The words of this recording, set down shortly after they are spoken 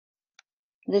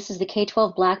This is the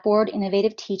K-12 Blackboard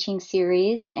Innovative Teaching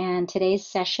Series, and today's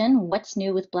session, What's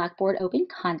New with Blackboard Open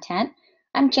Content?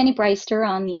 I'm Jenny Breister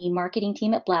on the marketing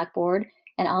team at Blackboard,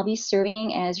 and I'll be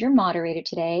serving as your moderator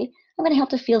today. I'm going to help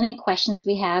to field any questions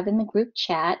we have in the group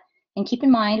chat. And keep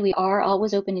in mind, we are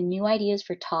always open to new ideas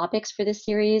for topics for this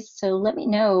series, so let me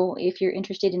know if you're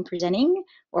interested in presenting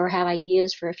or have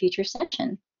ideas for a future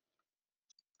session.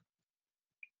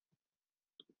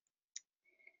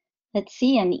 Let's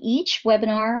see, and each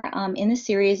webinar in the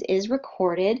series is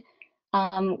recorded.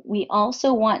 We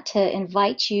also want to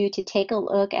invite you to take a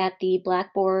look at the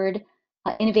Blackboard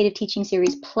Innovative Teaching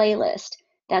Series playlist.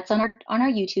 That's on our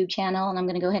YouTube channel, and I'm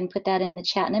going to go ahead and put that in the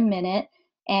chat in a minute.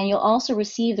 And you'll also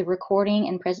receive the recording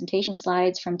and presentation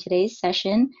slides from today's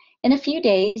session in a few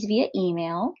days via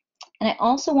email. And I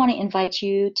also want to invite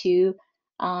you to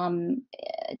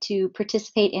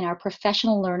participate in our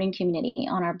professional learning community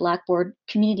on our Blackboard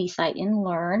community site in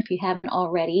Learn, if you haven't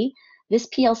already. This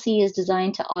PLC is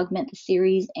designed to augment the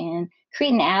series and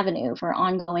create an avenue for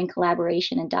ongoing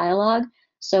collaboration and dialogue.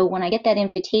 So when I get that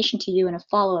invitation to you in a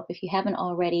follow-up, if you haven't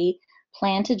already,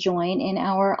 plan to join in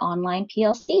our online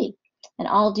PLC. And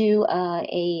I'll do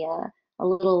a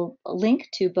little link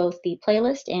to both the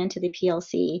playlist and to the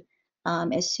PLC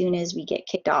as soon as we get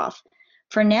kicked off.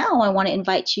 For now, I want to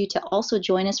invite you to also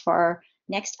join us for our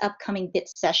next upcoming BIT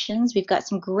sessions. We've got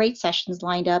some great sessions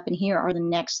lined up, and here are the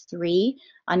next three.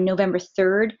 On November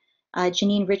 3rd,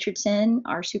 Janine Richardson,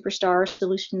 our superstar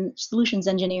solutions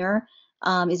engineer,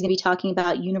 is going to be talking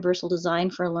about universal design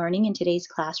for learning in today's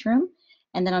classroom.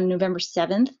 And then on November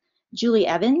 7th, Julie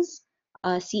Evans,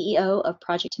 CEO of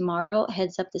Project Tomorrow,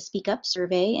 heads up the Speak Up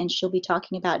survey, and she'll be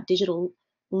talking about digital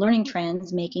learning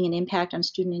trends making an impact on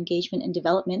student engagement and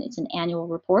development. It's an annual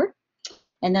report.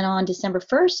 And then on December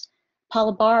 1st,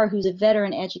 Paula Barr, who's a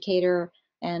veteran educator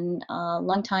and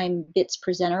longtime BITS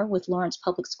presenter with Lawrence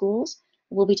Public Schools,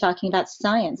 will be talking about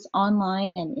science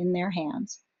online and in their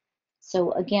hands.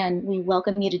 So again, we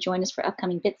welcome you to join us for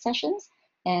upcoming BIT sessions,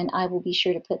 and I will be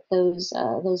sure to put those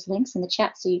links in the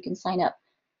chat so you can sign up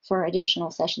for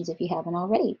additional sessions if you haven't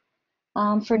already.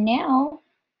 For now,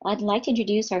 I'd like to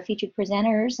introduce our featured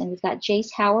presenters, and we've got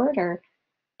Jace Howard, our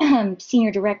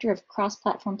Senior Director of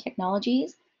Cross-Platform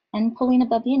Technologies, and Paulina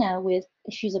Babina,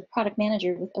 she's a Product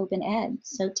Manager with Open Ed.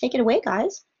 So take it away,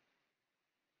 guys.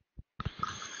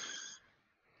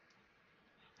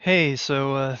 Hey,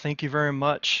 so thank you very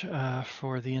much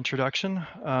for the introduction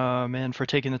and for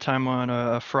taking the time on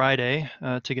a Friday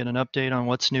to get an update on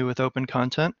what's new with Open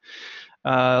Content.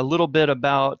 A little bit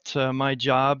about my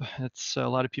job. It's a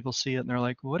lot of people see it and they're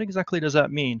like, what exactly does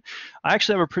that mean? I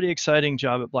actually have a pretty exciting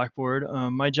job at Blackboard.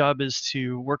 My job is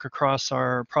to work across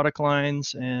our product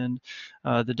lines and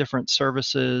the different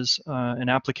services and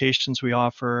applications we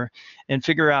offer and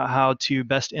figure out how to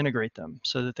best integrate them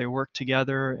so that they work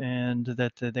together and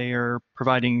that they are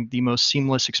providing the most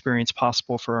seamless experience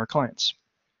possible for our clients.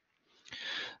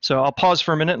 So I'll pause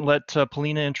for a minute and let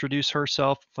Paulina introduce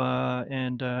herself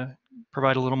and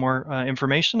provide a little more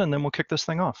information, and then we'll kick this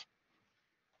thing off.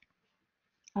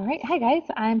 All right. Hi, guys.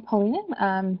 I'm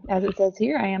Paulina. As it says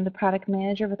here, I am the product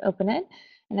manager with OpenEd,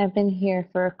 and I've been here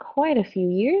for quite a few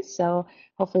years. So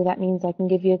hopefully that means I can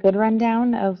give you a good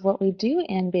rundown of what we do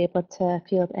and be able to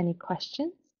field any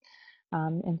questions.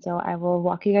 And so I will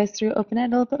walk you guys through OpenEd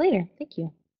a little bit later. Thank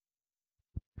you.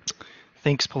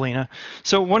 Thanks, Paulina.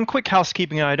 So one quick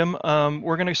housekeeping item.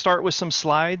 We're going to start with some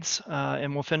slides,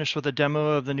 and we'll finish with a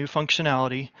demo of the new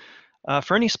functionality.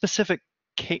 For any specific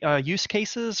use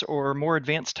cases or more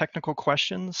advanced technical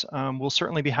questions, we'll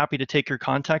certainly be happy to take your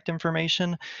contact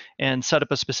information and set up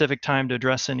a specific time to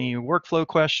address any workflow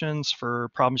questions for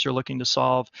problems you're looking to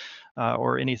solve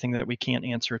or anything that we can't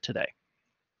answer today.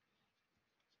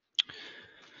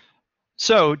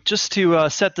 So just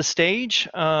to set the stage,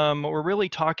 we're really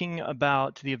talking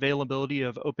about the availability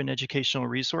of open educational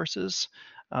resources.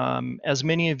 As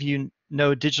many of you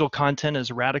know, digital content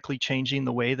is radically changing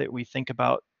the way that we think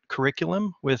about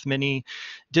curriculum, with many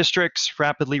districts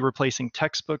rapidly replacing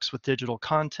textbooks with digital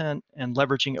content and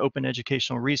leveraging open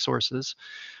educational resources,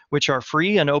 which are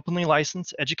free and openly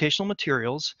licensed educational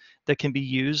materials that can be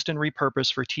used and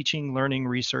repurposed for teaching, learning,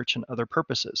 research, and other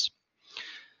purposes.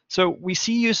 So we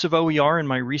see use of OER in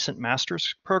my recent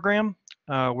master's program,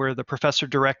 where the professor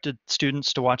directed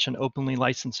students to watch an openly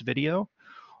licensed video,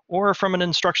 or from an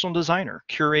instructional designer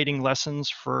curating lessons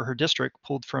for her district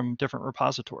pulled from different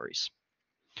repositories.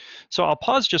 So I'll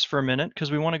pause just for a minute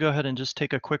because we want to go ahead and just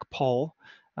take a quick poll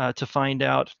to find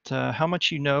out how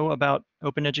much you know about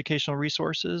open educational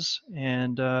resources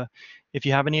and if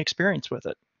you have any experience with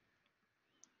it.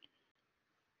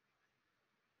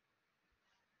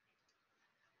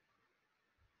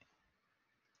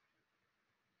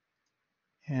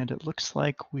 And it looks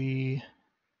like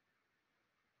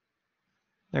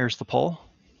there's the poll.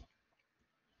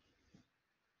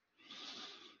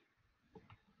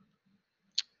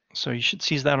 So you should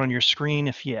see that on your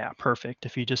screen. Yeah, perfect.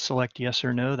 If you just select yes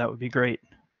or no, that would be great.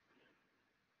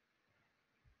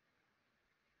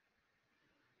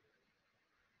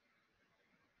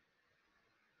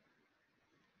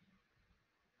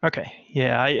 Okay,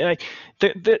 yeah,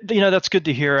 that's good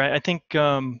to hear. I think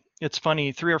it's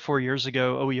funny. 3 or 4 years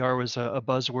ago, OER was a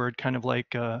buzzword, kind of like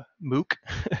MOOC,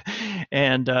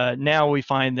 and now we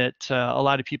find that a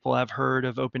lot of people have heard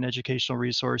of open educational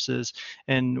resources.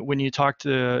 And when you talk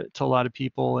to a lot of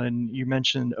people, and you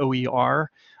mentioned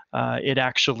OER, it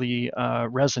actually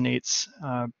resonates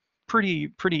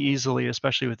pretty easily,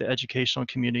 especially with the educational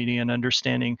community and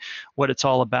understanding what it's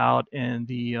all about and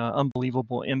the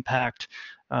unbelievable impact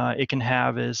it can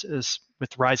have as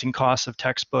with rising costs of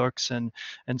textbooks and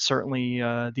certainly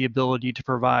the ability to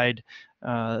provide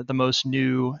the most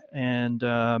new and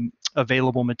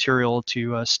available material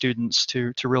to students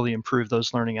to really improve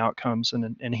those learning outcomes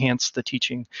and enhance the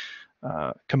teaching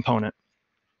component.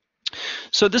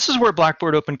 So this is where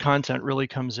Blackboard Open Content really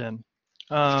comes in.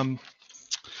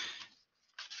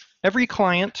 Every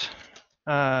client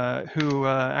who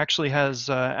actually has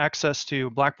access to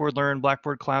Blackboard Learn,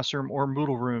 Blackboard Classroom, or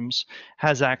Moodle Rooms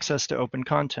has access to open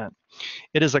content.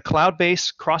 It is a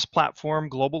cloud-based, cross-platform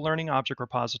global learning object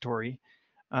repository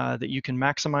that you can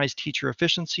maximize teacher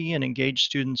efficiency and engage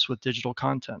students with digital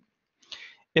content.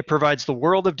 It provides the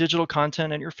world of digital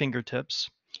content at your fingertips.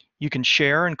 You can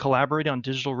share and collaborate on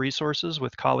digital resources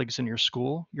with colleagues in your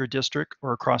school, your district,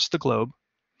 or across the globe.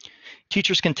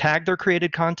 Teachers can tag their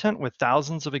created content with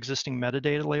thousands of existing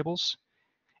metadata labels.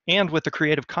 And with the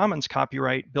Creative Commons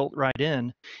copyright built right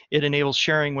in, it enables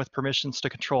sharing with permissions to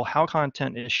control how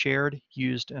content is shared,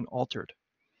 used, and altered.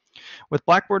 With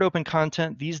Blackboard Open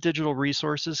Content, these digital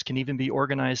resources can even be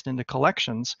organized into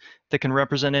collections that can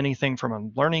represent anything from a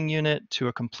learning unit to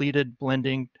a completed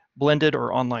blended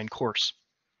or online course.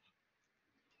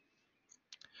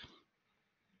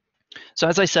 So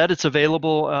as I said, it's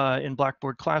available in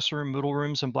Blackboard Classroom, Moodle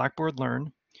Rooms, and Blackboard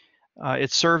Learn.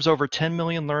 It serves over 10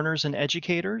 million learners and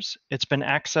educators. It's been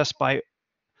accessed by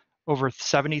over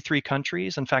 73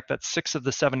 countries. In fact, that's 6 of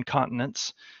the 7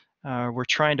 continents. We're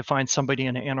trying to find somebody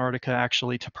in Antarctica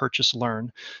actually to purchase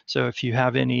Learn. So if you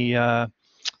have any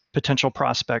potential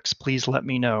prospects, please let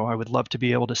me know. I would love to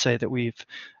be able to say that we've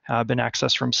been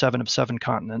accessed from 7 of 7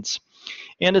 continents.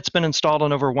 And it's been installed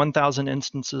on over 1,000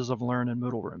 instances of Learn and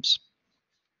Moodle Rooms.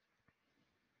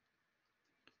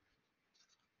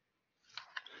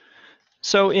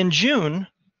 So in June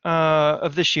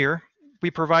of this year,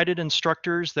 we provided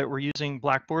instructors that were using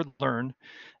Blackboard Learn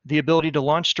the ability to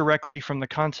launch directly from the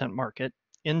content market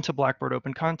into Blackboard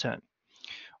Open Content,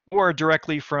 or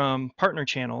directly from partner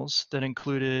channels that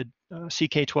included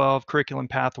K-12, Curriculum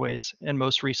Pathways, and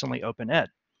most recently OpenEd.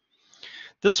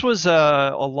 This was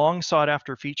a long sought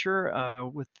after feature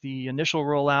with the initial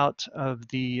rollout of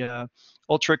the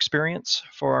Ultra experience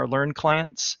for our Learn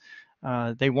clients.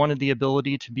 They wanted the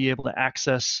ability to be able to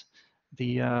access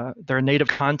their native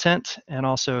content and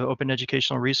also open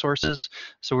educational resources.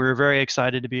 So we were very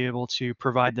excited to be able to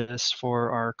provide this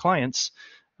for our clients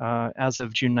as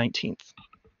of June 19th.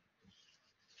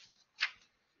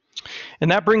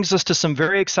 And that brings us to some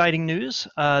very exciting news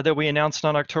that we announced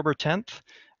on October 10th,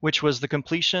 which was the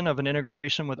completion of an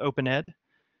integration with OpenEd.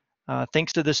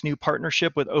 Thanks to this new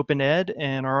partnership with OpenEd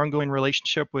and our ongoing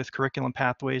relationship with Curriculum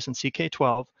Pathways and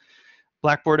CK12,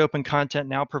 Blackboard Open Content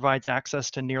now provides access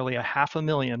to nearly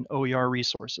 500,000 OER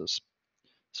resources.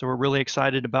 So we're really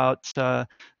excited about the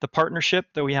partnership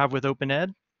that we have with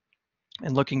OpenEd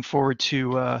and looking forward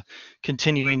to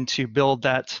continuing to build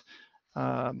that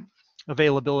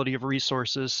availability of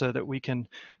resources so that we can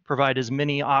provide as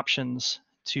many options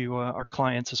to our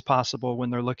clients as possible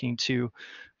when they're looking to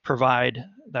provide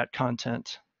that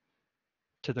content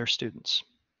to their students.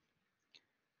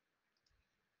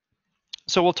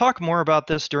 So we'll talk more about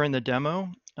this during the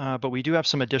demo, but we do have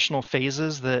some additional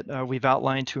phases that we've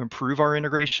outlined to improve our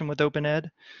integration with OpenEd.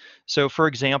 So for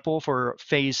example, for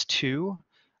phase 2,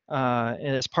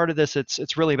 as part of this,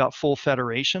 it's really about full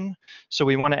federation. So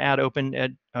we want to add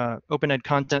OpenEd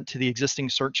content to the existing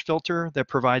search filter that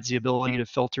provides the ability to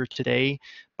filter today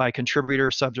by contributor,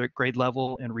 subject, grade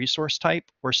level, and resource type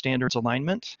or standards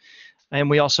alignment. And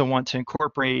we also want to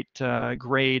incorporate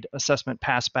grade assessment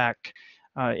passback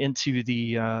into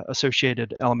the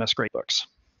associated LMS gradebooks.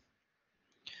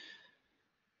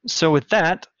 So with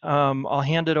that, I'll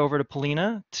hand it over to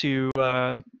Polina to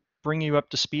bring you up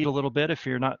to speed a little bit if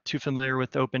you're not too familiar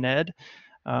with OpenEd.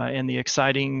 and the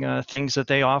exciting things that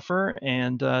they offer,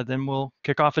 and then we'll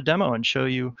kick off a demo and show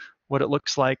you what it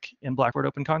looks like in Blackboard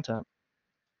Open Content.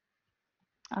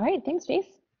 All right, thanks, Jace.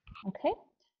 Okay,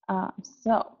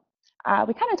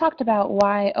 we kind of talked about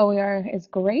why OER is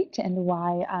great and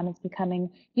why it's becoming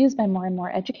used by more and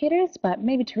more educators, but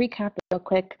maybe to recap real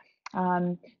quick,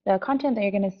 the content that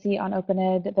you're going to see on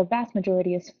OpenEd, the vast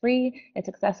majority is free. It's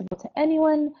accessible to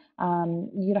anyone.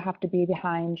 You don't have to be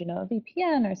behind, a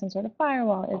VPN or some sort of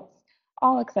firewall. It's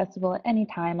all accessible at any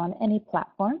time on any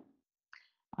platform.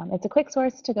 It's a quick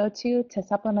source to go to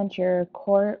supplement your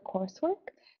core coursework.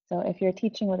 So if you're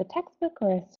teaching with a textbook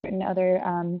or a certain other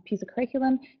piece of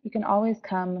curriculum, you can always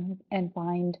come and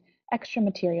find extra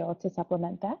material to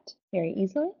supplement that very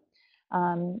easily.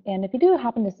 And if you do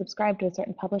happen to subscribe to a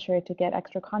certain publisher to get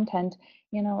extra content,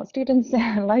 students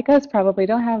like us probably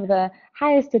don't have the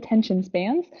highest attention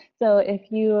spans. So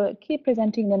if you keep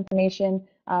presenting the information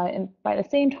by the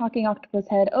same talking octopus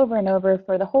head over and over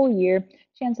for the whole year,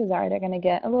 chances are they're going to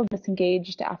get a little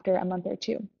disengaged after a month or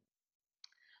two.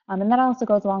 And that also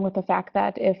goes along with the fact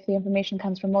that if the information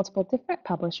comes from multiple different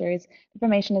publishers,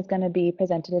 information is going to be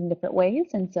presented in different ways.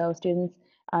 And so students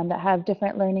that have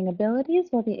different learning abilities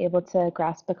will be able to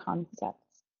grasp the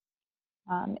concepts.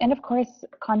 And of course,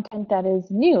 content that is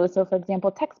new. So for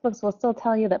example, textbooks will still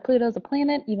tell you that Pluto is a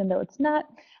planet, even though it's not.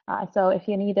 So if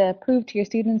you need to prove to your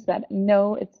students that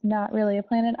no, it's not really a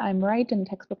planet, I'm right and the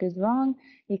textbook is wrong,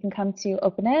 you can come to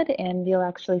OpenEd and you'll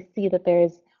actually see that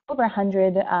there's over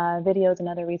 100 videos and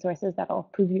other resources that will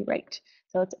prove you right.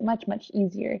 So it's much, much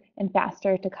easier and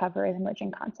faster to cover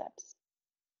emerging concepts.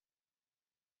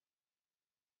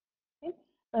 Okay.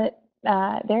 But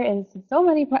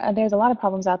there's a lot of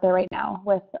problems out there right now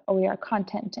with OER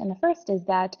content. And the first is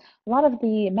that a lot of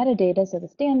the metadata, so the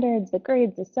standards, the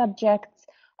grades, the subjects,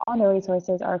 all the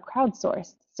resources are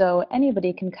crowdsourced. So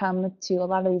anybody can come to a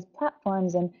lot of these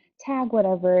platforms and tag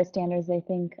whatever standards they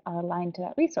think are aligned to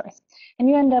that resource. And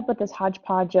you end up with this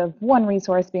hodgepodge of one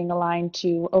resource being aligned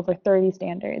to over 30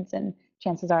 standards, and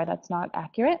chances are that's not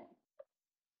accurate.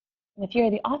 If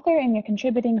you're the author and you're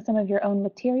contributing some of your own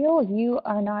material, you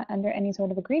are not under any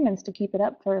sort of agreements to keep it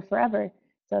up for forever.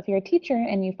 So if you're a teacher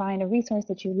and you find a resource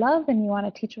that you love and you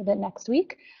want to teach with it next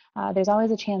week, there's always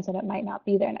a chance that it might not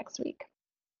be there next week.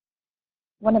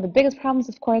 One of the biggest problems,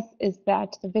 of course, is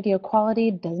that the video quality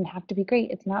doesn't have to be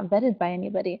great. It's not vetted by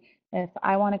anybody. If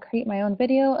I want to create my own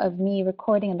video of me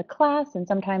recording in the class and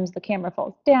sometimes the camera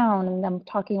falls down and I'm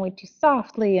talking way too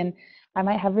softly and I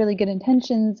might have really good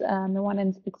intentions and want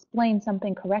to explain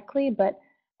something correctly, but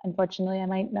unfortunately I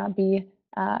might not be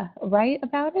right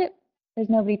about it, there's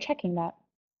nobody checking that.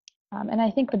 And I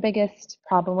think the biggest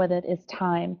problem with it is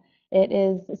time. It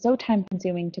is so time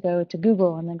consuming to go to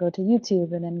Google and then go to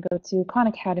YouTube and then go to Khan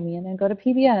Academy and then go to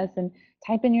PBS and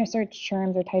type in your search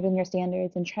terms or type in your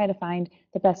standards and try to find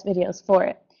the best videos for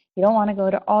it. You don't want to go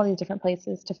to all these different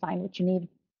places to find what you need.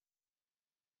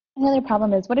 Another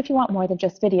problem is, what if you want more than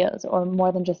just videos or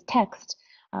more than just text?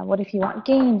 What if you want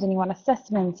games and you want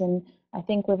assessments? And I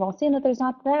think we've all seen that there's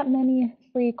not that many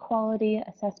free quality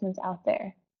assessments out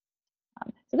there.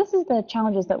 So this is the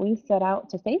challenges that we set out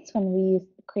to face when we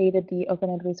created the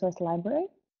OpenEd Resource Library.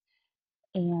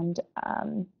 And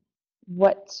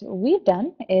what we've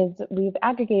done is we've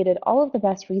aggregated all of the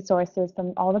best resources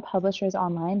from all the publishers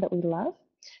online that we love.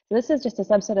 So this is just a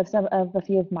subset of a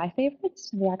few of my favorites.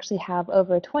 We actually have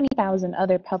over 20,000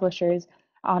 other publishers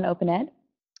on OpenEd.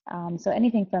 So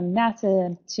anything from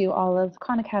NASA to all of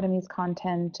Khan Academy's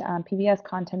content, PBS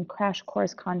content, crash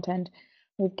course content.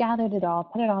 We've gathered it all,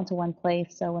 put it onto one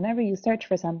place. So whenever you search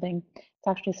for something, it's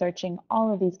actually searching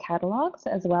all of these catalogs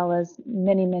as well as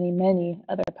many, many, many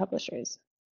other publishers.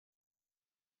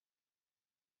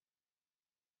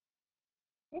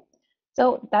 Okay.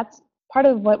 So that's part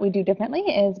of what we do differently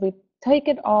is we take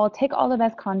all the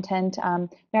best content.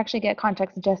 We actually get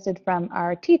content suggested from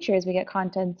our teachers. We get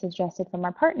content suggested from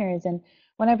our partners. And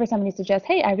whenever somebody suggests,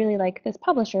 hey, I really like this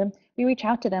publisher, we reach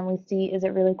out to them. We see, is it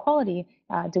really quality?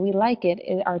 Do we like it?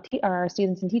 Are our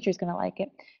students and teachers going to like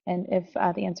it? And if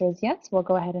the answer is yes, we'll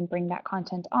go ahead and bring that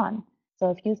content on.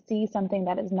 So if you see something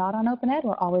that is not on OpenEd,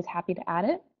 we're always happy to add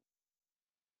it.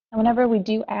 And whenever we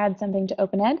do add something to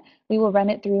OpenEd, we will run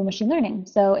it through machine learning.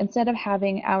 So instead of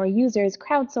having our users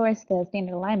crowdsource the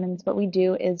standard alignments, what we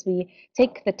do is we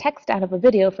take the text out of a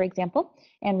video, for example,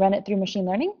 and run it through machine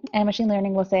learning. And machine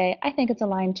learning will say, I think it's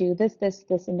aligned to this, this,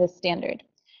 this, and this standard.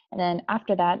 And then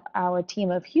after that, our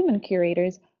team of human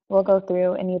curators will go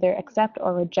through and either accept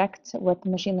or reject what the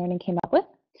machine learning came up with.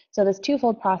 So this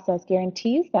twofold process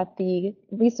guarantees that the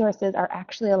resources are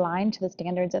actually aligned to the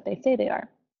standards that they say they are.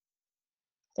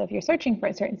 So if you're searching for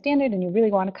a certain standard and you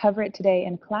really want to cover it today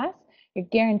in class, you're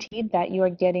guaranteed that you are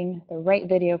getting the right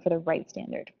video for the right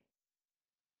standard.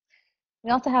 We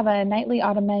also have a nightly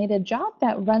automated job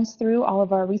that runs through all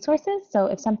of our resources. So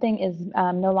if something is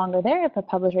no longer there, if a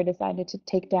publisher decided to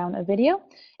take down a video,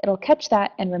 it'll catch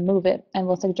that and remove it and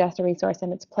will suggest a resource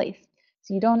in its place.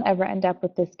 So you don't ever end up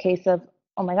with this case of,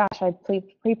 oh my gosh, I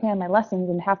pre-planned my lessons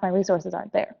and half my resources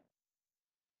aren't there.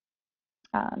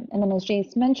 And then as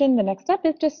Jace mentioned, the next step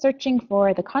is just searching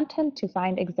for the content to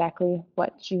find exactly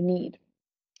what you need.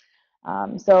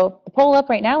 So the poll up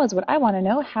right now is what I want to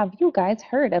know. Have you guys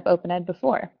heard of OpenEd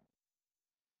before?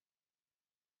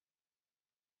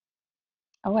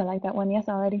 Oh, I like that one. Yes,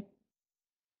 already.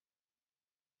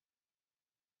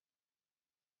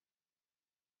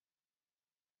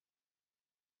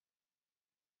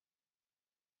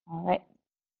 All right.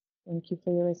 Thank you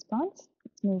for your response.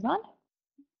 Let's move on.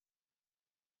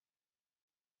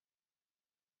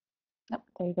 Oh,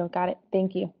 there you go. Got it.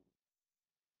 Thank you.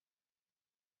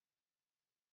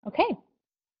 Okay.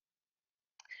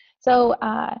 So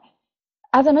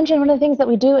as I mentioned, one of the things that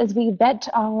we do is we vet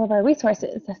all of our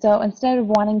resources. So instead of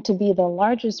wanting to be the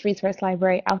largest resource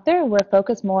library out there, we're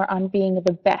focused more on being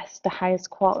the best, the highest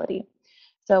quality.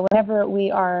 So whenever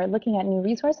we are looking at new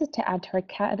resources to add to our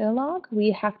catalog,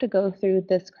 we have to go through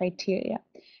this criteria.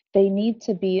 They need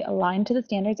to be aligned to the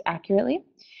standards accurately.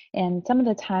 And some of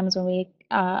the times when we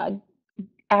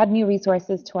add new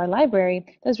resources to our library,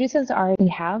 those resources already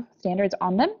have standards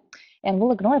on them, and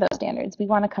we'll ignore those standards. We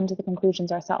want to come to the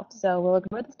conclusions ourselves. So we'll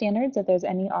ignore the standards if there's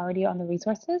any already on the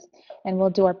resources, and we'll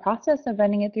do our process of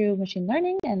running it through machine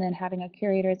learning and then having our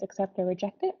curators accept or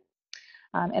reject it.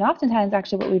 And oftentimes,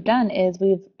 actually, what we've done is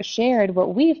we've shared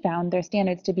what we found their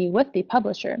standards to be with the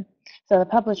publisher. So the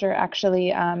publisher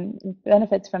actually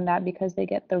benefits from that because they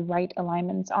get the right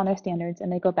alignments on their standards,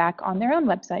 and they go back on their own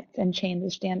websites and change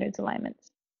the standards alignments.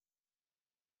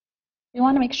 We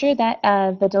want to make sure that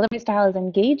the delivery style is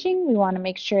engaging. We want to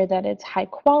make sure that it's high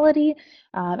quality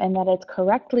and that it's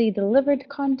correctly delivered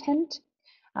content.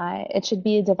 It should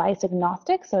be device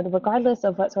agnostic, so regardless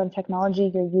of what sort of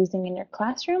technology you're using in your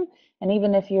classroom, and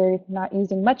even if you're not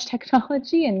using much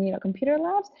technology in computer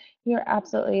labs, you're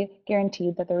absolutely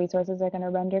guaranteed that the resources are going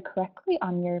to render correctly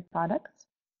on your products.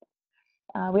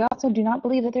 We also do not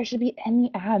believe that there should be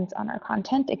any ads on our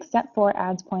content except for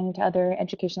ads pointing to other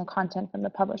educational content from the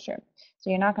publisher. So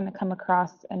you're not going to come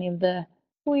across any of the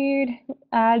weird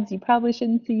ads you probably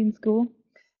shouldn't see in school.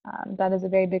 That is a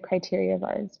very big criteria of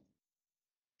ours.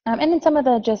 And then some of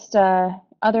the just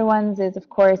other ones is, of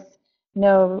course,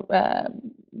 no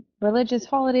religious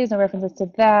holidays, no references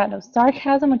to that, no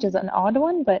sarcasm, which is an odd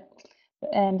one,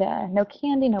 and no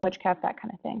candy, no witchcraft, that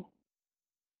kind of thing.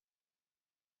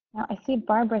 Now I see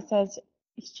Barbara says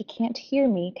she can't hear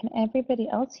me. Can everybody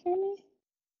else hear me?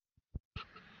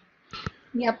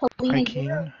 Yeah, Paulina,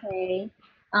 you're okay.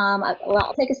 Well,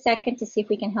 I'll take a second to see if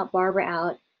we can help Barbara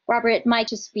out. Barbara, it might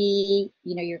just be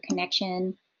your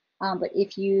connection, but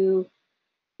if you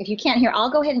can't hear,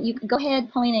 I'll go ahead and you go ahead,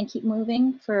 Paulina, and keep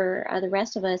moving for the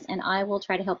rest of us, and I will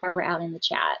try to help Barbara out in the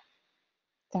chat.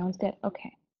 Sounds good.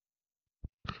 Okay.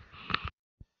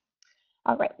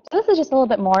 All right, so this is just a little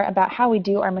bit more about how we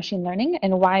do our machine learning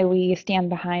and why we stand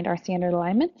behind our standard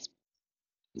alignments.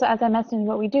 So as I mentioned,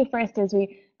 what we do first is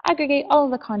we aggregate all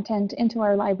of the content into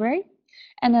our library,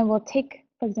 and then we'll take,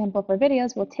 for example, for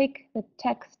videos, we'll take the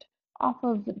text off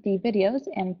of the videos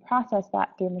and process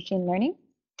that through machine learning.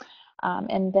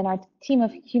 And then our team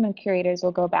of human curators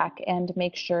will go back and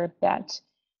make sure that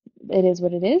it is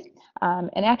what it is.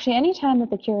 And actually, anytime that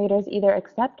the curators either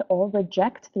accept or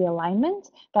reject the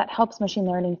alignment, that helps machine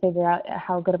learning figure out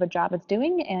how good of a job it's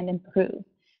doing and improve.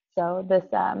 So this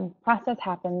process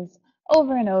happens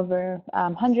over and over,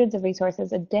 hundreds of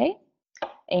resources a day.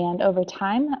 And over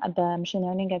time, the machine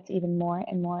learning gets even more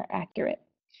and more accurate.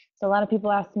 So a lot of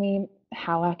people ask me,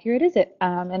 how accurate is it?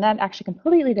 And that actually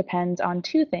completely depends on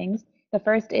two things. The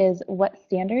first is, what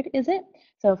standard is it?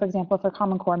 So for example, for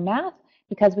Common Core Math,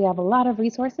 because we have a lot of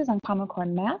resources on Common Core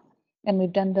Math, and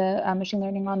we've done the machine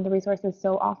learning on the resources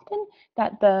so often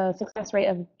that the success rate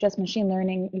of just machine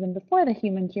learning, even before the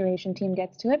human curation team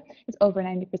gets to it, is over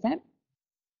 90%.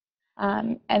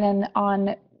 And then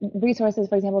on resources,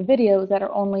 for example, videos that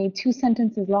are only 2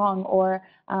 sentences long or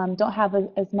don't have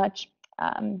as much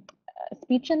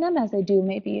speech in them as they do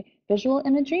maybe visual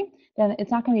imagery, then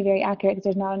it's not going to be very accurate because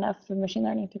there's not enough for machine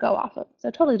learning to go off of. So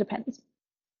it totally depends.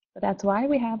 But that's why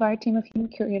we have our team of human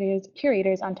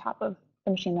curators on top of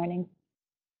the machine learning.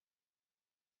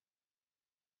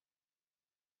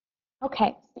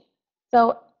 Okay,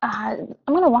 so I'm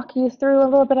going to walk you through a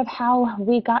little bit of how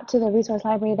we got to the resource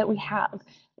library that we have.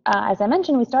 as I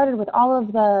mentioned, we started with all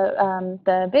of the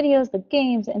videos, the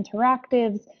games, the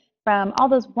interactives from all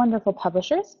those wonderful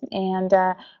publishers. And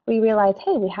we realized,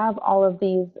 hey, we have all of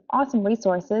these awesome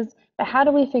resources, but how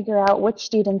do we figure out which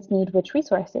students need which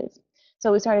resources? So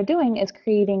what we started doing is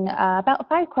creating about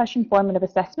 5-question formative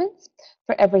assessments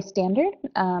for every standard.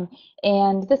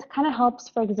 And this kind of helps,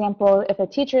 for example, if a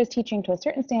teacher is teaching to a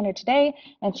certain standard today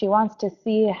and she wants to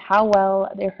see how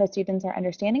well her students are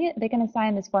understanding it, they can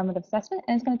assign this formative assessment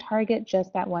and it's going to target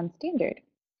just that one standard.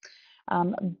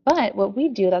 But what we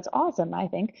do that's awesome, I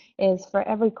think, is for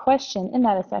every question in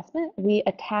that assessment, we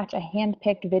attach a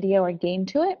hand-picked video or game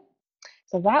to it.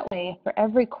 So that way, for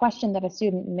every question that a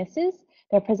student misses,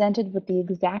 they're presented with the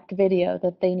exact video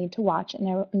that they need to watch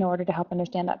in order to help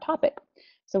understand that topic.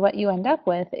 So what you end up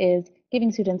with is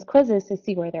giving students quizzes to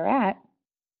see where they're at.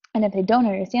 And if they don't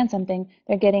understand something,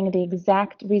 they're getting the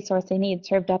exact resource they need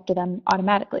served up to them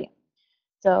automatically.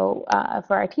 So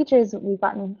for our teachers, we've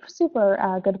gotten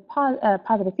super good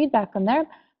positive feedback from there,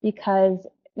 because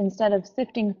instead of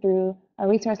sifting through a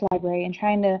resource library and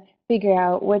trying to figure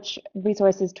out which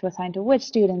resources to assign to which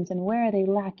students and where are they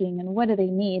lacking and what do they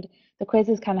need, the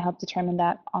quizzes kind of help determine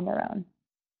that on their own.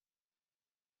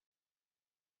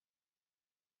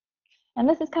 And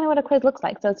this is kind of what a quiz looks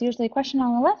like. So it's usually a question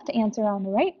on the left, answer on the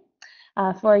right.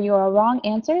 For your wrong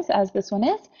answers, as this one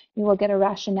is, you will get a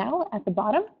rationale at the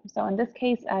bottom. So in this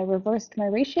case, I reversed my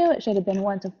ratio. It should have been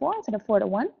 1:4 instead of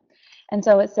 4:1. And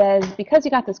so it says, because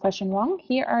you got this question wrong,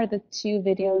 here are the 2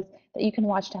 videos that you can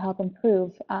watch to help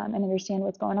improve and understand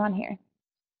what's going on here.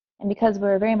 And because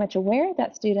we're very much aware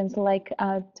that students like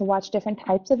to watch different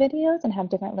types of videos and have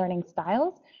different learning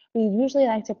styles, we usually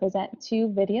like to present 2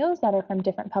 videos that are from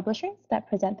different publishers that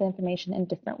present the information in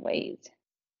different ways.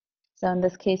 So in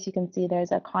this case, you can see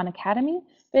there's a Khan Academy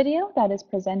video that is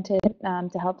presented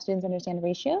to help students understand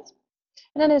ratios.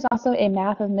 And then there's also a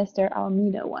Math of Mr.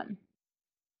 Almeida one.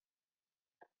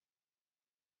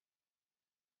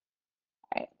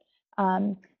 All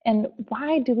right. And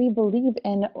why do we believe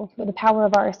in the power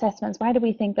of our assessments? Why do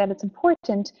we think that it's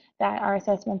important that our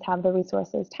assessments have the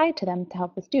resources tied to them to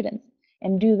help the students?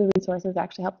 And do the resources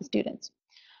actually help the students?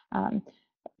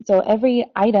 So every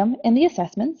item in the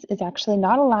assessments is actually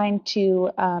not aligned to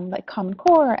like Common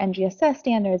Core or NGSS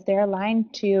standards. They're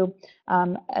aligned to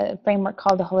a framework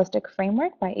called the Holistic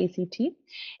Framework by ACT.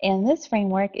 And this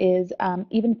framework is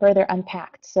even further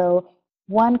unpacked. So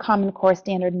one Common Core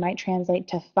standard might translate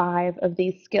to 5 of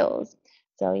these skills.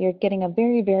 So you're getting a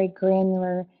very, very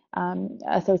granular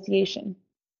association.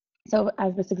 So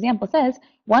as this example says,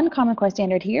 one Common Core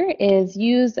standard here is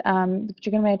use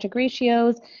trigonometric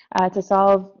ratios to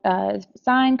solve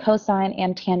sine, cosine,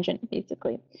 and tangent,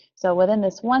 basically. So within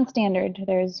this one standard,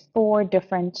 there's 4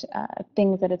 different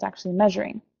things that it's actually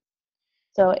measuring.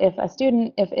 So if a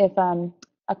student, if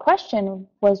a question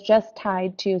was just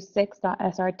tied to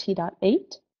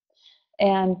 6.srt.8,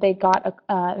 and they got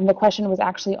and the question was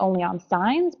actually only on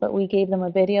sines, but we gave them a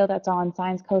video that's on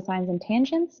sines, cosines, and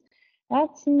tangents,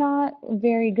 that's not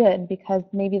very good, because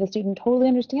maybe the student totally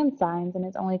understands sines and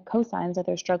it's only cosines that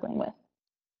they're struggling with.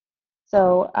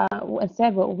 So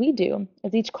instead, what we do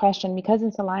is each question, because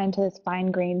it's aligned to this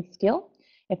fine-grained skill,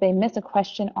 if they miss a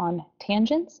question on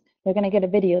tangents, they're going to get a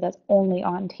video that's only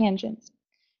on tangents.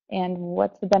 And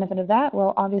what's the benefit of that?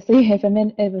 Well, obviously, if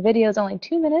a video is only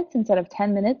 2 minutes instead of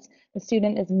 10 minutes, the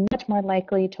student is much more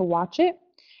likely to watch it,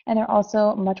 and they're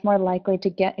also much more likely to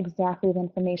get exactly the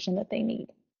information that they need.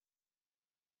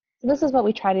 So this is what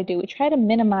we try to do. We try to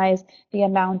minimize the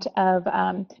amount of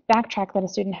backtrack that a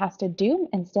student has to do.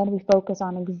 Instead, we focus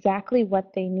on exactly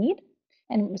what they need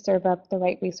and serve up the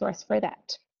right resource for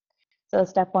that. So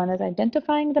step 1 is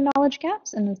identifying the knowledge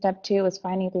gaps, and then step 2 is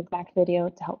finding the exact video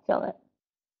to help fill it.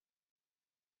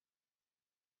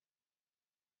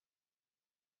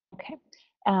 Okay,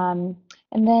 and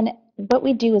then what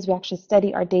we do is we actually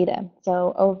study our data.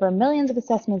 So over millions of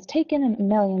assessments taken and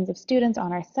millions of students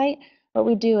on our site, what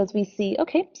we do is we see,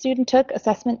 okay, student took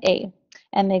assessment A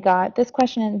and they got this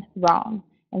question wrong.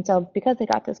 And so because they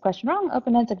got this question wrong,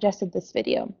 OpenEd suggested this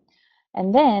video.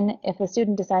 And then if the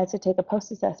student decides to take a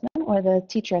post-assessment, or the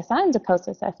teacher assigns a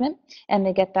post-assessment and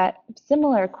they get that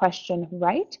similar question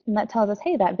right, and that tells us,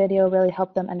 hey, that video really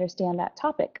helped them understand that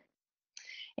topic.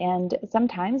 And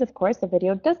sometimes, of course, the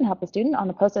video doesn't help the student. On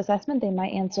the post-assessment, they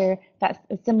might answer that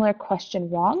similar question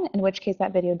wrong, in which case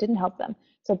that video didn't help them.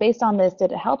 So based on this,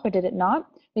 did it help or did it not?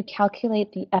 We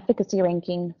calculate the efficacy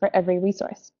ranking for every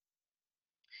resource.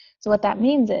 So what that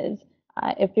means is,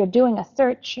 if you're doing a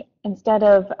search, instead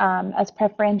of us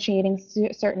preferentiating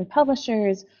certain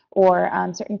publishers or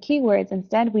certain keywords,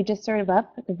 instead we just serve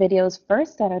up the videos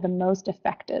first that are the most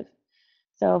effective.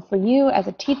 So for you as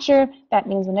a teacher, that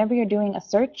means whenever you're doing a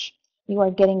search, you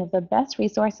are getting the best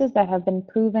resources that have been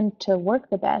proven to work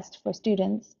the best for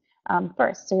students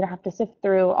first. So you don't have to sift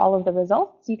through all of the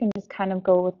results. You can just kind of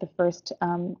go with the first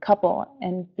couple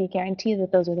and be guaranteed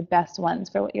that those are the best ones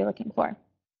for what you're looking for.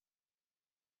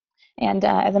 And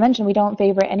as I mentioned, we don't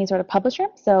favor any sort of publisher.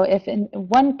 So if in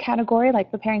one category, like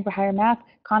preparing for higher math,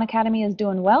 Khan Academy is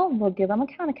doing well, we'll give them a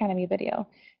Khan Academy video.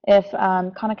 If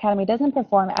Khan Academy doesn't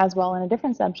perform as well in a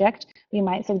different subject, we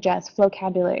might suggest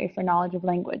Vocabulary for knowledge of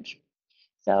language.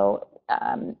 So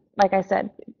like I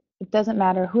said, it doesn't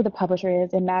matter who the publisher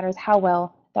is, it matters how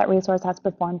well that resource has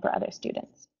performed for other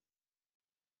students.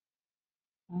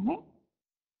 All right.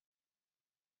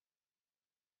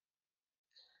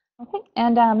 Okay,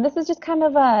 and this is just kind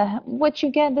of what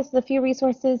you get. This is a few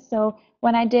resources. So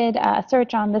when I did a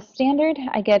search on the standard,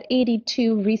 I get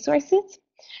 82 resources.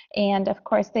 And of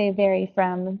course, they vary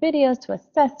from videos to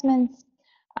assessments.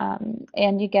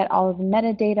 And you get all of the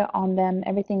metadata on them.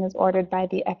 Everything is ordered by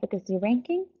the efficacy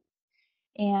ranking.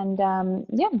 And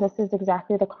yeah, this is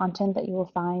exactly the content that you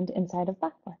will find inside of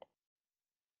Blackboard.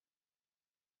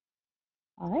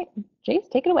 All right, Jace,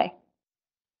 take it away.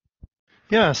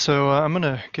 Yeah, so I'm going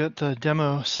to get the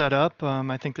demo set up.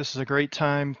 I think this is a great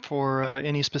time for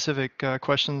any specific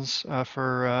questions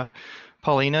for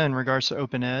Paulina in regards to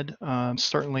Open Ed.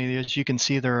 Certainly, as you can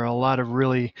see, there are a lot of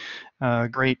really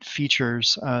great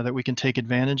features that we can take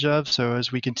advantage of. So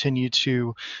as we continue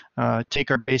to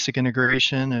take our basic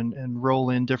integration and roll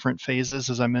in different phases,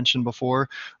 as I mentioned before,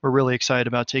 we're really excited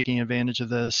about taking advantage of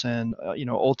this and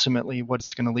ultimately what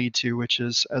it's going to lead to, which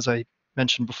is, as I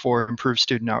mentioned before, improve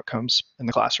student outcomes in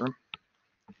the classroom.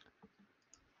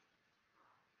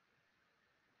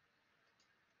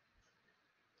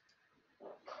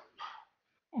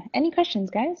 Any questions,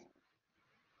 guys?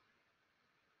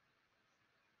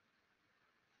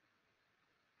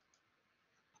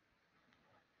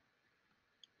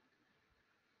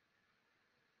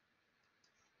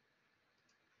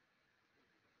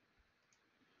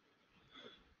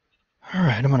 All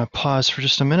right, I'm going to pause for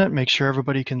just a minute, make sure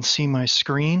everybody can see my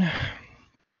screen.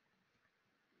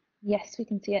 Yes, we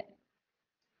can see it.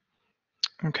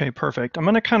 Okay, perfect. I'm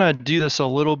going to kind of do this a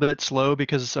little bit slow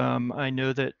because I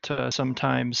know that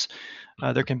sometimes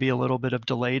there can be a little bit of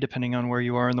delay depending on where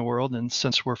you are in the world. And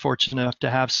since we're fortunate enough to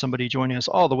have somebody joining us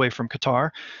all the way from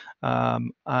Qatar,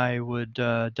 I would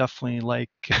definitely like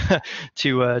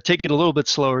to take it a little bit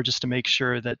slower just to make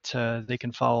sure that they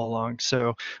can follow along.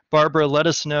 So Barbara, let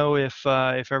us know if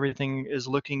everything is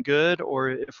looking good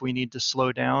or if we need to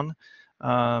slow down.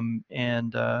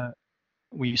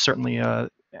 We certainly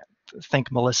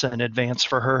thank Melissa in advance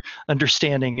for her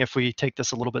understanding if we take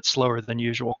this a little bit slower than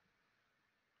usual.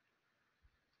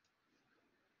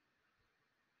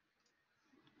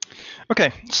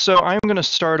 Okay, so I'm going to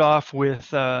start off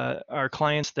with our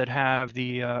clients that have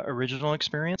the original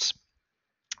experience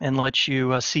and let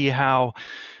you see how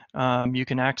you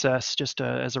can access, just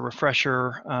as a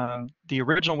refresher, the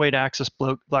original way to access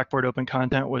Blackboard Open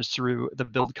Content was through the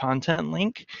Build Content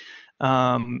link.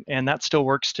 And that still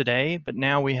works today, but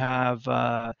now we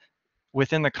have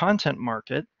within the content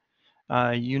market,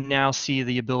 you now see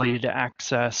the ability to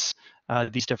access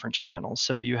these different channels.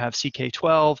 So you have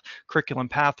K-12, curriculum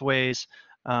pathways,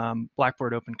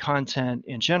 Blackboard Open Content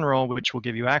in general, which will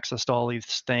give you access to all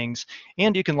these things,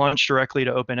 and you can launch directly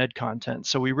to Open Ed content.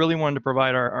 So we really wanted to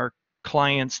provide our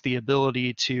clients the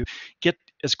ability to get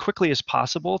as quickly as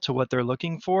possible to what they're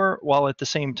looking for, while at the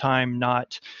same time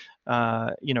not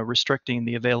restricting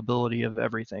the availability of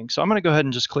everything. So I'm going to go ahead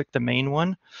and just click the main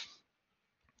one.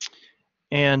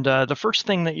 And the first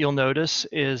thing that you'll notice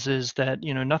is that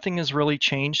nothing has really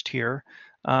changed here.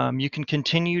 You can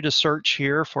continue to search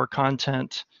here for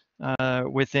content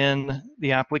within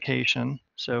the application.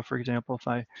 So for example, if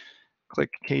I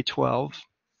click K-12.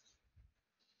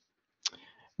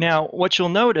 Now, what you'll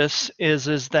notice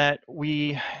is that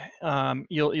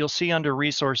you'll see under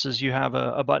resources you have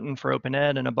a button for Open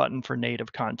Ed and a button for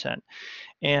native content.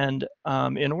 And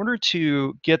in order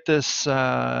to get this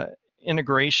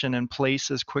integration in place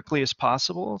as quickly as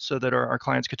possible so that our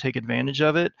clients could take advantage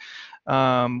of it,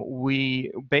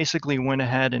 we basically went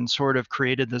ahead and sort of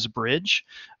created this bridge,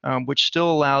 which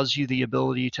still allows you the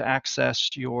ability to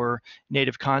access your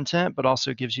native content, but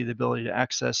also gives you the ability to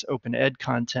access Open Ed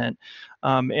content.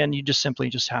 And you just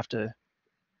simply have to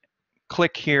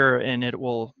click here and it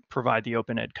will provide the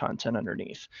Open Ed content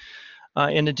underneath.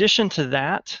 In addition to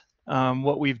that,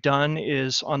 what we've done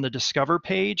is on the Discover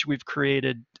page, we've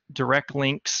created direct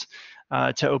links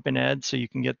to Open Ed, so you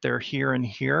can get there here and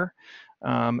here.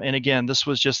 And again, this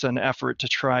was just an effort to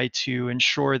try to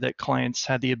ensure that clients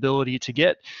had the ability to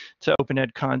get to open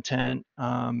ed content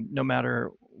no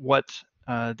matter what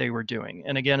they were doing.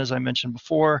 And again, as I mentioned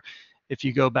before, if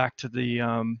you go back to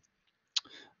the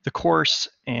course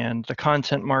and the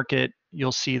content market,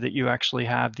 you'll see that you actually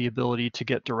have the ability to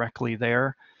get directly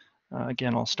there.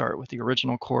 Again, I'll start with the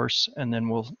original course and then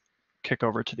we'll kick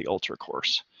over to the Ultra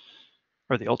course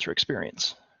or the Ultra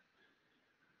experience.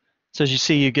 So as you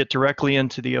see, you get directly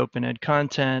into the open ed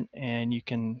content, and you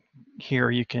can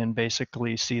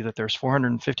basically see that there's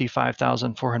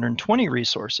 455,420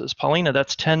 resources. Paulina,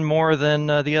 that's 10 more than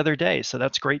the other day, so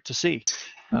that's great to see.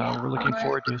 We're looking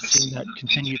forward to seeing that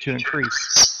continue to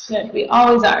increase. Good, we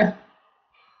always are.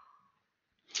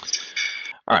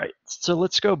 All right, so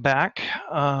let's go back,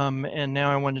 and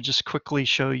now I want to just quickly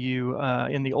show you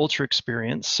in the Ultra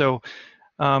experience. So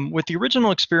with the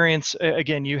original experience,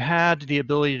 again, you had the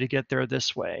ability to get there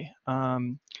this way.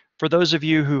 For those of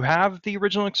you who have the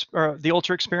the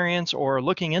Ultra experience or are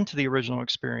looking into the original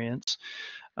experience,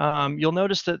 you'll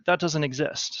notice that that doesn't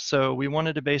exist. So we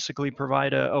wanted to basically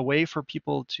provide a way for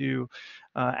people to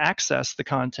access the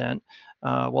content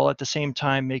while at the same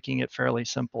time making it fairly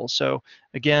simple. So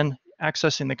again,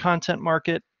 accessing the content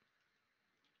market,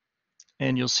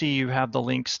 and you'll see you have the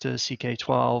links to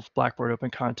K-12, Blackboard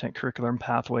Open Content, Curriculum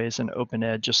Pathways, and Open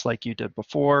Ed, just like you did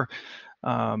before,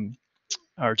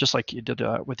 or just like you did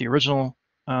with the original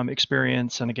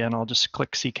experience. And again, I'll just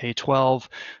click K-12,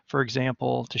 for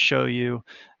example, to show you.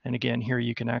 And again, here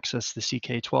you can access the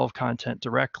K-12 content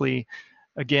directly.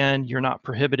 Again, you're not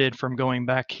prohibited from going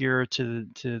back here to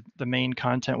the main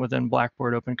content within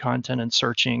Blackboard Open Content and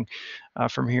searching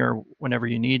from here whenever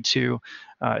you need to.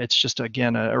 It's just,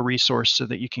 again, a resource so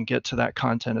that you can get to that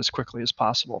content as quickly as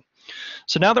possible.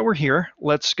 So now that we're here,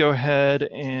 let's go ahead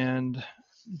and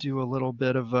do a little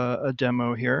bit of a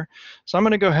demo here. So I'm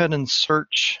going to go ahead and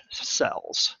search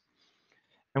cells.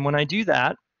 And when I do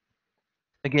that,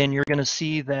 again, you're going to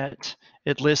see that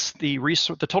it lists the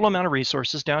total amount of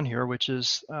resources down here, which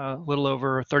is a little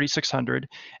over 3,600,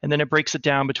 and then it breaks it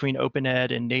down between open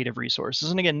ed and native resources.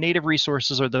 And again, native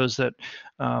resources are those that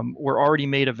were already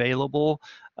made available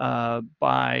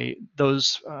by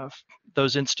those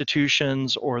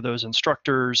institutions or those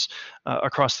instructors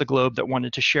across the globe that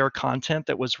wanted to share content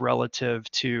that was relative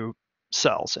to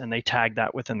cells, and they tagged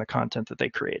that within the content that they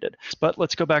created. But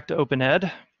let's go back to open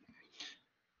ed.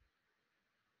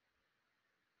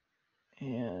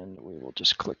 And we will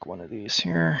just click one of these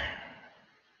here.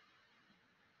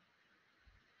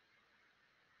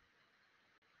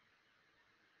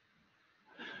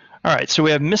 All right, so we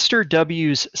have Mr.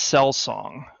 W's cell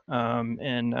song.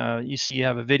 You see you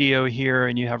have a video here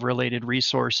and you have related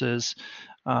resources.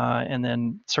 And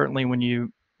then certainly when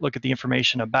you look at the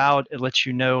information about, it lets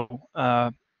you know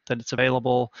that it's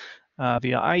available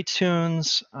via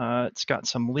iTunes. It's got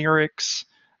some lyrics.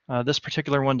 This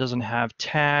particular one doesn't have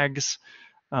tags,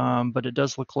 but it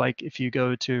does look like if you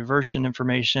go to version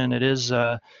information, it is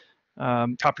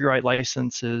copyright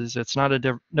licenses. It's not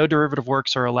no derivative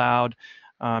works are allowed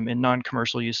in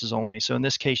non-commercial uses only. So in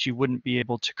this case, you wouldn't be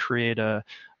able to create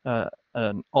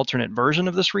an alternate version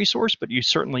of this resource, but you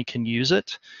certainly can use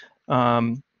it.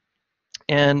 And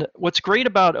what's great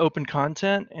about open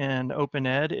content and open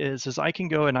ed is I can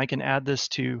go and I can add this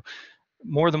to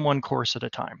more than one course at a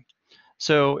time.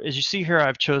 So as you see here,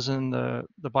 I've chosen the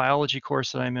biology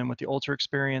course that I'm in with the Ultra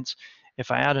experience.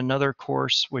 If I add another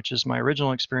course, which is my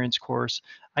original experience course,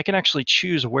 I can actually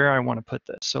choose where I want to put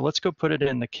this. So let's go put it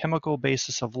in the chemical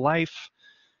basis of life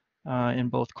in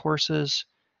both courses.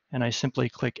 And I simply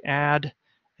click add.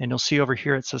 And you'll see over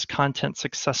here it says content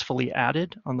successfully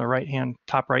added on the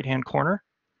top right-hand corner.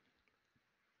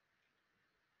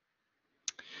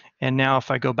 And now if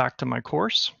I go back to my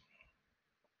course,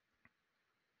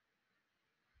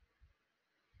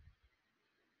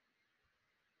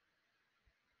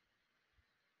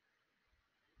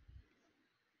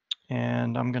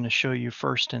 and I'm going to show you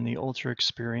first in the Ultra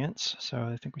experience. So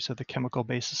I think we said the chemical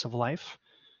basis of life.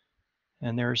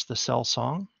 And there's the cell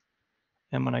song.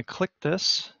 And when I click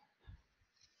this,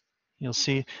 you'll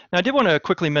see. Now I did want to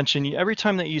quickly mention, every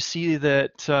time that you see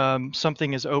that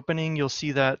something is opening, you'll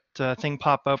see that thing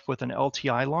pop up with an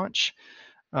LTI launch.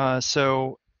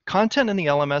 So content in the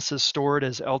LMS is stored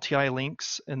as LTI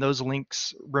links, and those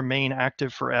links remain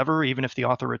active forever, even if the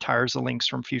author retires the links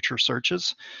from future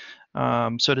searches.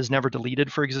 So it is never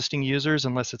deleted for existing users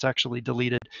unless it's actually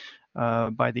deleted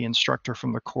by the instructor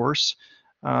from the course.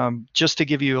 Just to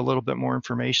give you a little bit more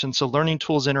information, so learning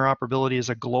tools interoperability is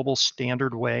a global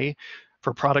standard way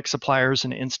for product suppliers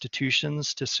and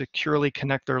institutions to securely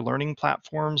connect their learning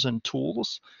platforms and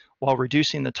tools while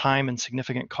reducing the time and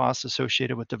significant costs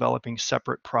associated with developing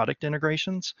separate product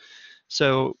integrations.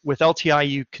 So with LTI,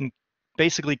 you can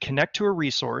basically connect to a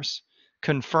resource,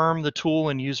 confirm the tool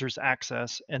and user's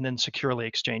access, and then securely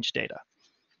exchange data.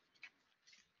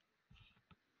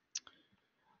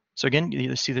 So again,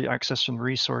 you see the access from the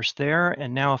resource there.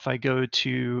 And now if I go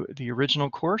to the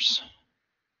original course,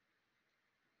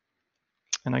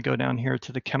 and I go down here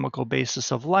to the chemical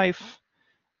basis of life,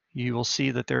 you will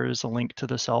see that there is a link to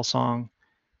the cell song.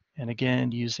 And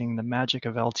again, using the magic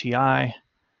of LTI,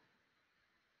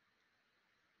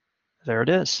 there it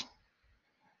is.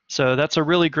 So that's a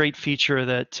really great feature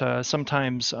that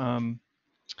sometimes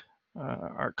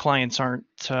our clients aren't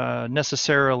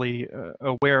necessarily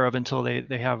aware of until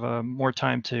they have more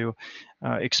time to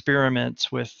experiment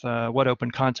with what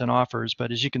Open Content offers.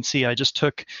 But as you can see, I just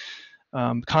took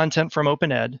content from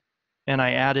OpenEd and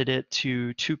I added it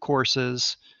to 2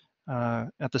 courses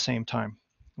at the same time,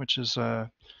 which is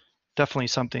definitely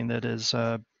something that is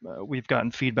we've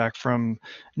gotten feedback from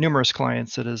numerous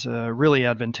clients that is really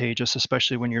advantageous,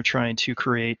 especially when you're trying to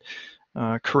create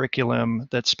curriculum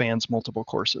that spans multiple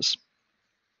courses.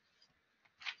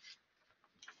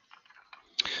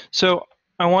 So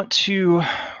I want to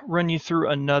run you through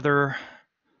another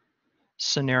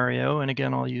scenario, and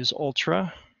again, I'll use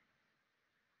Ultra.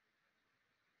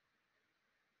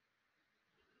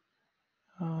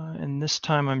 And this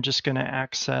time I'm just going to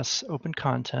access Open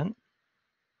Content.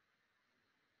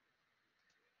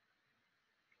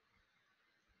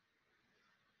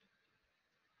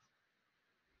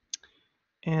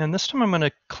 And this time I'm going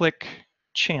to click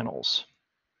Channels.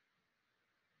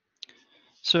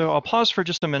 So I'll pause for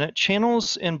just a minute.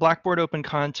 Channels in Blackboard Open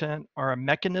Content are a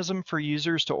mechanism for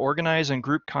users to organize and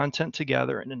group content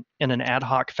together in an ad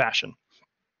hoc fashion.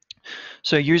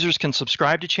 So users can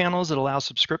subscribe to channels that allow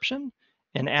subscription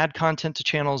and add content to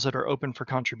channels that are open for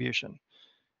contribution.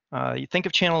 You think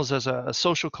of channels as a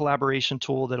social collaboration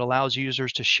tool that allows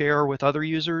users to share with other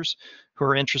users who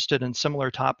are interested in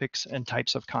similar topics and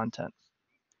types of content.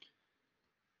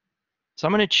 So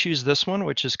I'm going to choose this one,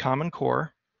 which is Common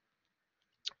Core.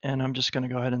 And I'm just going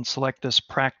to go ahead and select this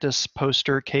practice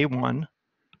poster K1.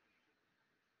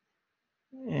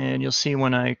 And you'll see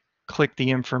when I click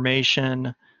the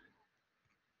information,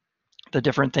 the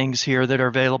different things here that are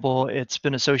available. It's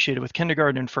been associated with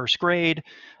kindergarten and first grade.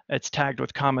 It's tagged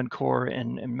with Common Core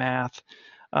and math.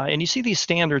 And you see these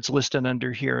standards listed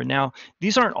under here. Now,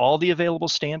 these aren't all the available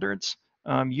standards.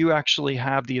 You actually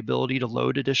have the ability to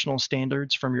load additional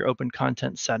standards from your Open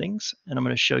Content settings. And I'm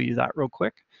going to show you that real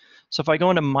quick. So if I go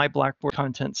into my Blackboard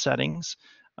Content settings,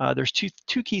 there's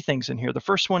two key things in here. The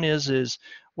first one is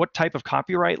what type of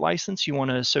copyright license you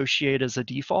want to associate as a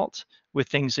default with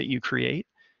things that you create.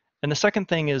 And the second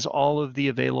thing is all of the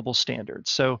available standards.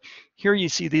 So here you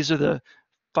see these are the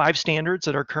 5 standards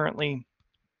that are currently,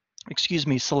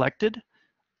 selected.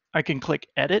 I can click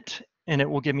Edit, and it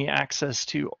will give me access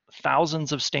to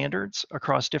thousands of standards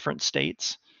across different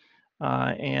states.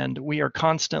 And we are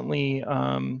constantly,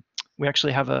 we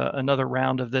actually have another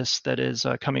round of this that is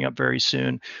coming up very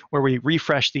soon, where we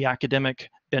refresh the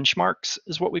academic benchmarks,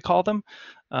 is what we call them,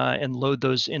 and load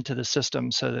those into the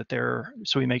system so that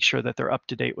we make sure that they're up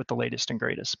to date with the latest and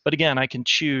greatest. But again, I can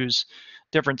choose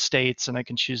different states and I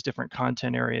can choose different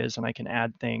content areas and I can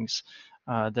add things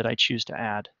that I choose to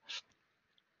add.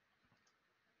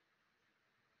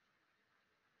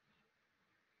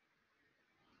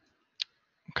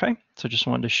 Okay, so just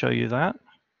wanted to show you that.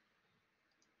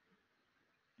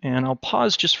 And I'll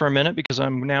pause just for a minute because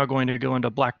I'm now going to go into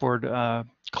Blackboard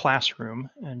Classroom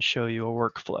and show you a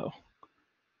workflow.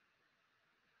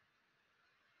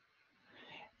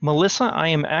 Melissa,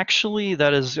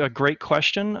 that is a great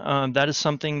question. That is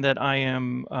something that I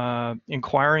am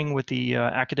inquiring with the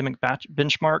academic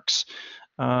benchmarks.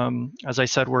 As I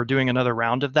said, we're doing another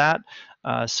round of that.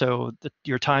 So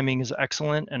your timing is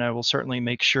excellent, and I will certainly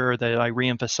make sure that I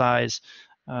reemphasize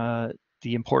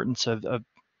the importance of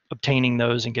obtaining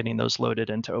those and getting those loaded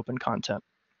into Open Content.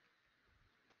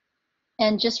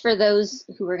 And just for those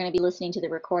who are going to be listening to the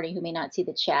recording who may not see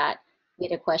the chat, we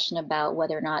had a question about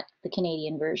whether or not the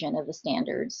Canadian version of the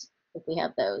standards, if we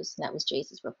have those. That was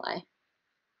Jace's reply.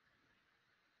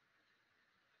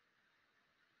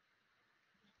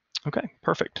 Okay,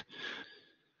 perfect.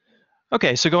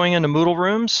 Okay, so going into Moodle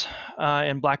Rooms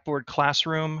in Blackboard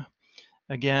Classroom,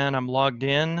 again, I'm logged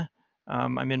in.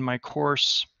 I'm in my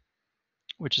course,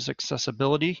 which is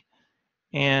accessibility.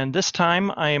 And this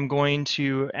time I am going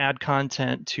to add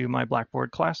content to my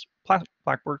Blackboard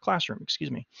Classroom,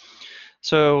 excuse me.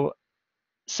 So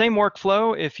same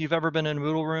workflow if you've ever been in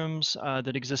Moodle Rooms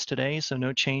that exist today, so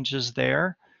no changes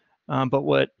there. But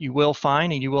what you will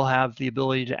find and you will have the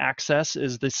ability to access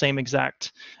is the same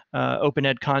exact Open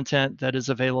Ed content that is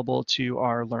available to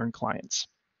our Learn clients.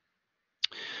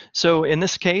 So in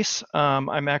this case,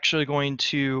 I'm actually going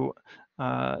to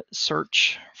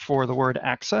search for the word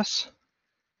access.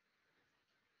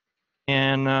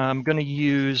 And I'm going to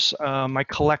use my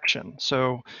collection.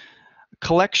 So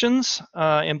collections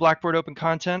in Blackboard Open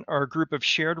Content are a group of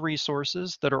shared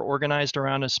resources that are organized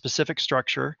around a specific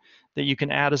structure that you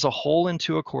can add as a whole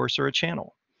into a course or a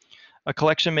channel. A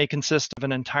collection may consist of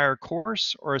an entire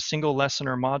course or a single lesson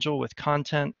or module with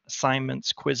content,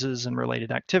 assignments, quizzes, and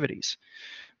related activities.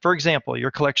 For example,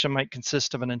 your collection might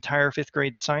consist of an entire 5th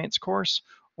grade science course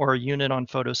or a unit on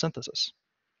photosynthesis.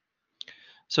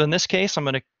 So in this case, I'm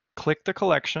going to click the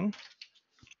collection.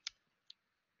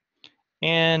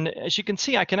 And as you can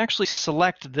see, I can actually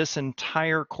select this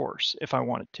entire course if I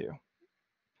wanted to.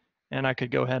 And I could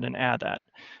go ahead and add that.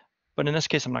 But in this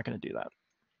case, I'm not going to do that.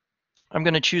 I'm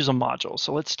going to choose a module.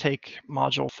 So let's take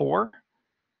module 4.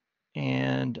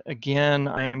 And again,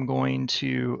 I'm going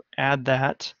to add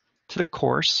that to the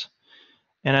course.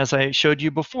 And as I showed you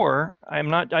before, I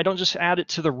don't just add it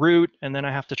to the root and then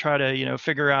I have to try to,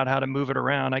 figure out how to move it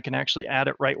around. I can actually add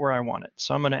it right where I want it.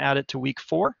 So I'm going to add it to week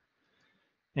 4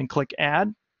 and click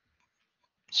add.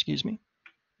 Excuse me.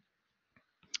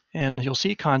 And you'll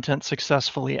see content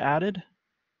successfully added.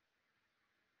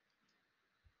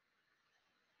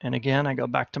 And again, I go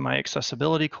back to my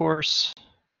accessibility course.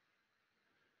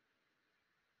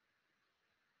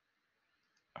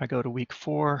 I go to week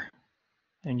 4,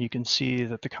 and you can see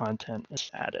that the content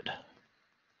is added.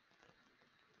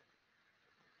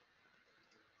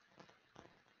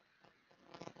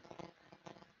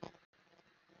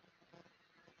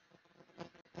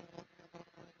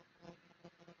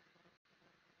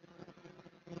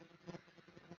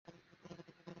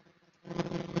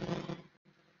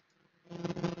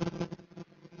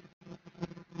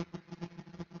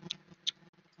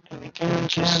 And again,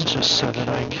 just so that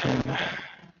I can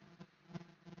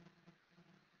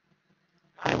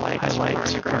highlight our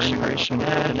integration with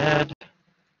Ed.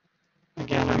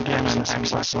 Again, I'm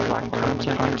accessing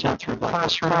Blackboard content through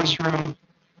Classroom.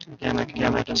 Again, I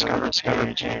can discover a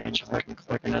page. I can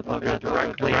click an Ed logo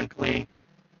directly.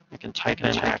 I can type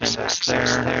in access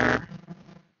there.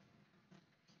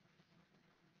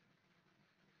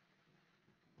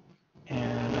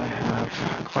 And I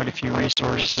have quite a few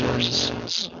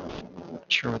resources. Not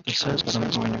sure what this is, but I'm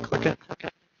going to click it.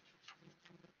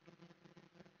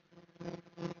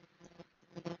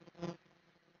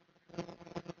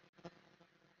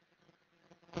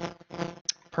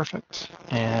 Perfect.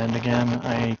 And again,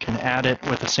 I can add it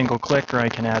with a single click, or I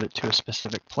can add it to a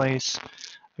specific place.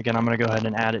 Again, I'm going to go ahead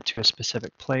and add it to a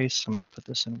specific place. I'm going to put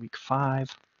this in week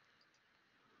 5.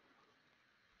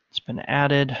 It's been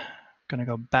added. I'm going to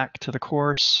go back to the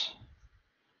course.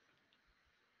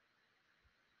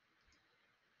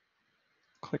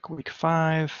 Click week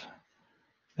 5.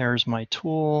 There's my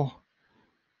tool.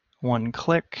 One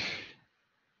click.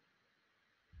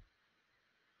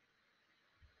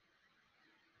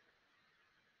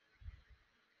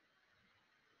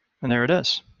 And there it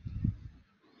is.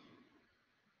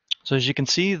 So as you can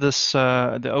see, this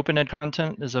the Open Ed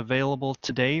content is available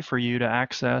today for you to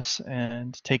access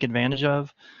and take advantage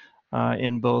of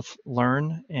in both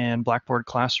Learn and Blackboard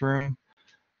Classroom,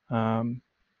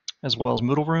 as well as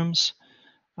Moodle Rooms.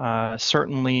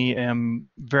 Certainly am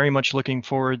very much looking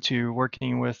forward to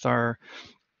working with our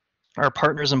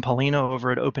partners in Paulina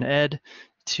over at Open Ed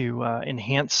to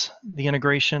enhance the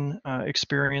integration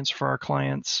experience for our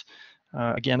clients.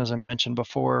 Again, as I mentioned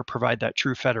before, provide that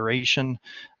true federation,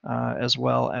 as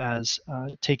well as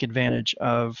take advantage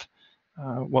of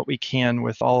what we can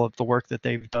with all of the work that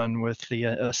they've done with the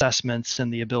assessments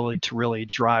and the ability to really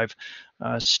drive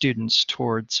students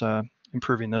towards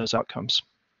improving those outcomes.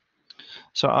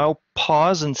 So I'll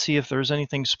pause and see if there's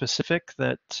anything specific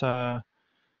that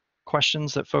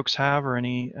questions that folks have or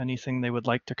anything they would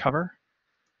like to cover.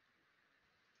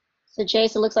 So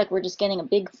Jace, it looks like we're just getting a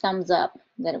big thumbs up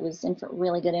that it was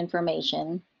really good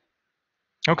information.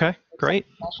 Okay, great.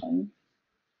 Well,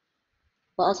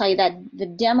 I'll tell you that the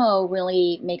demo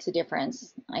really makes a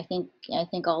difference. I think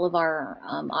all of our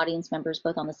audience members,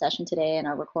 both on the session today and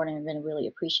our recording, are going to really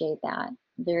appreciate that.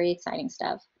 Very exciting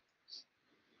stuff.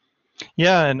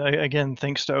 Yeah, and again,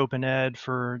 thanks to Open Ed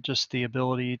for just the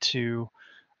ability to,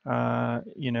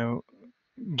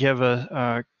 give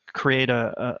create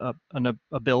an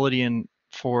ability and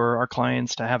for our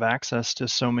clients to have access to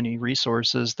so many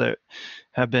resources that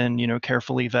have been,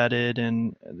 carefully vetted,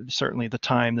 and certainly the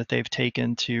time that they've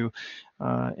taken to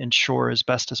ensure as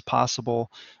best as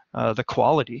possible the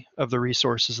quality of the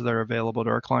resources that are available to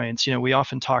our clients. We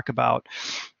often talk about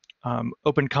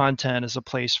open content as a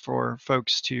place for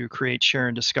folks to create, share,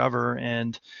 and discover.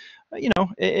 And,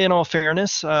 in all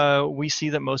fairness, we see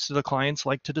that most of the clients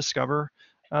like to discover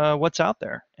what's out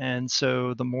there. And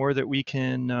so the more that we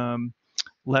can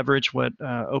leverage what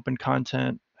open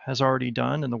content has already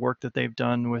done and the work that they've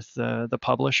done with the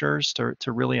publishers to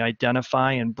really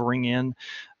identify and bring in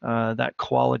that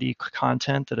quality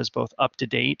content that is both up to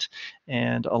date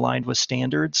and aligned with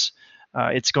standards,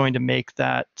 it's going to make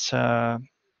that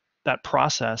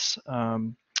process a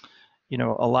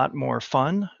lot more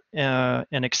fun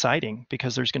and exciting,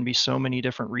 because there's going to be so many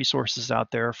different resources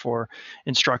out there for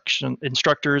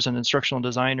instructors and instructional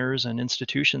designers and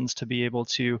institutions to be able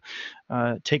to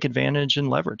take advantage and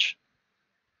leverage.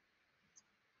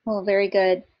 Well, very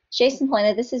good. Jason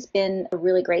Polina, this has been a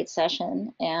really great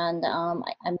session, and I'm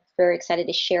very excited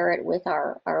to share it with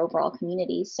our overall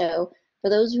community. So for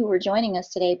those who are joining us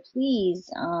today, please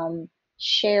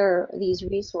share these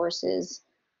resources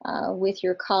with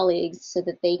your colleagues so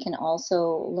that they can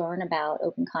also learn about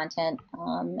open content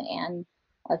and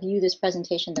view this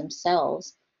presentation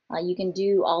themselves. You can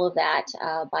do all of that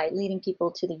by leading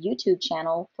people to the YouTube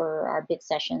channel for our BIT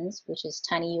sessions, which is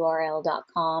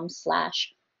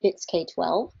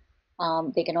tinyurl.com/BitsK12.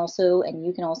 They can also, and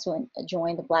you can also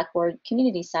join the Blackboard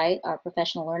community site, our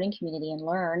professional learning community, and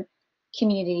learn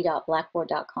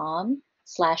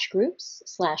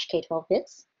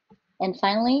community.blackboard.com/groups/K12bits. And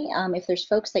finally, if there's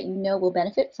folks that you know will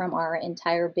benefit from our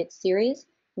entire BITS series,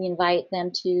 we invite them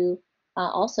to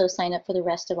also sign up for the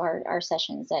rest of our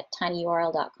sessions at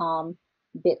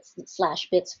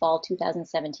tinyurl.com/bits fall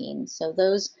 2017. So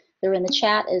those, they're in the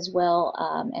chat as well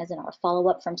as in our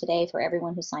follow-up from today for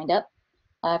everyone who signed up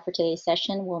for today's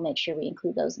session. We'll make sure we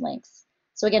include those links.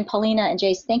 So again, Paulina and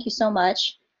Jace, thank you so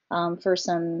much for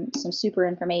some super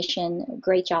information.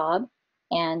 Great job.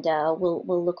 And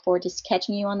we'll look forward to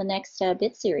catching you on the next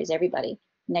BIT series, everybody.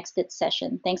 Next BIT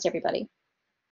session. Thanks, everybody.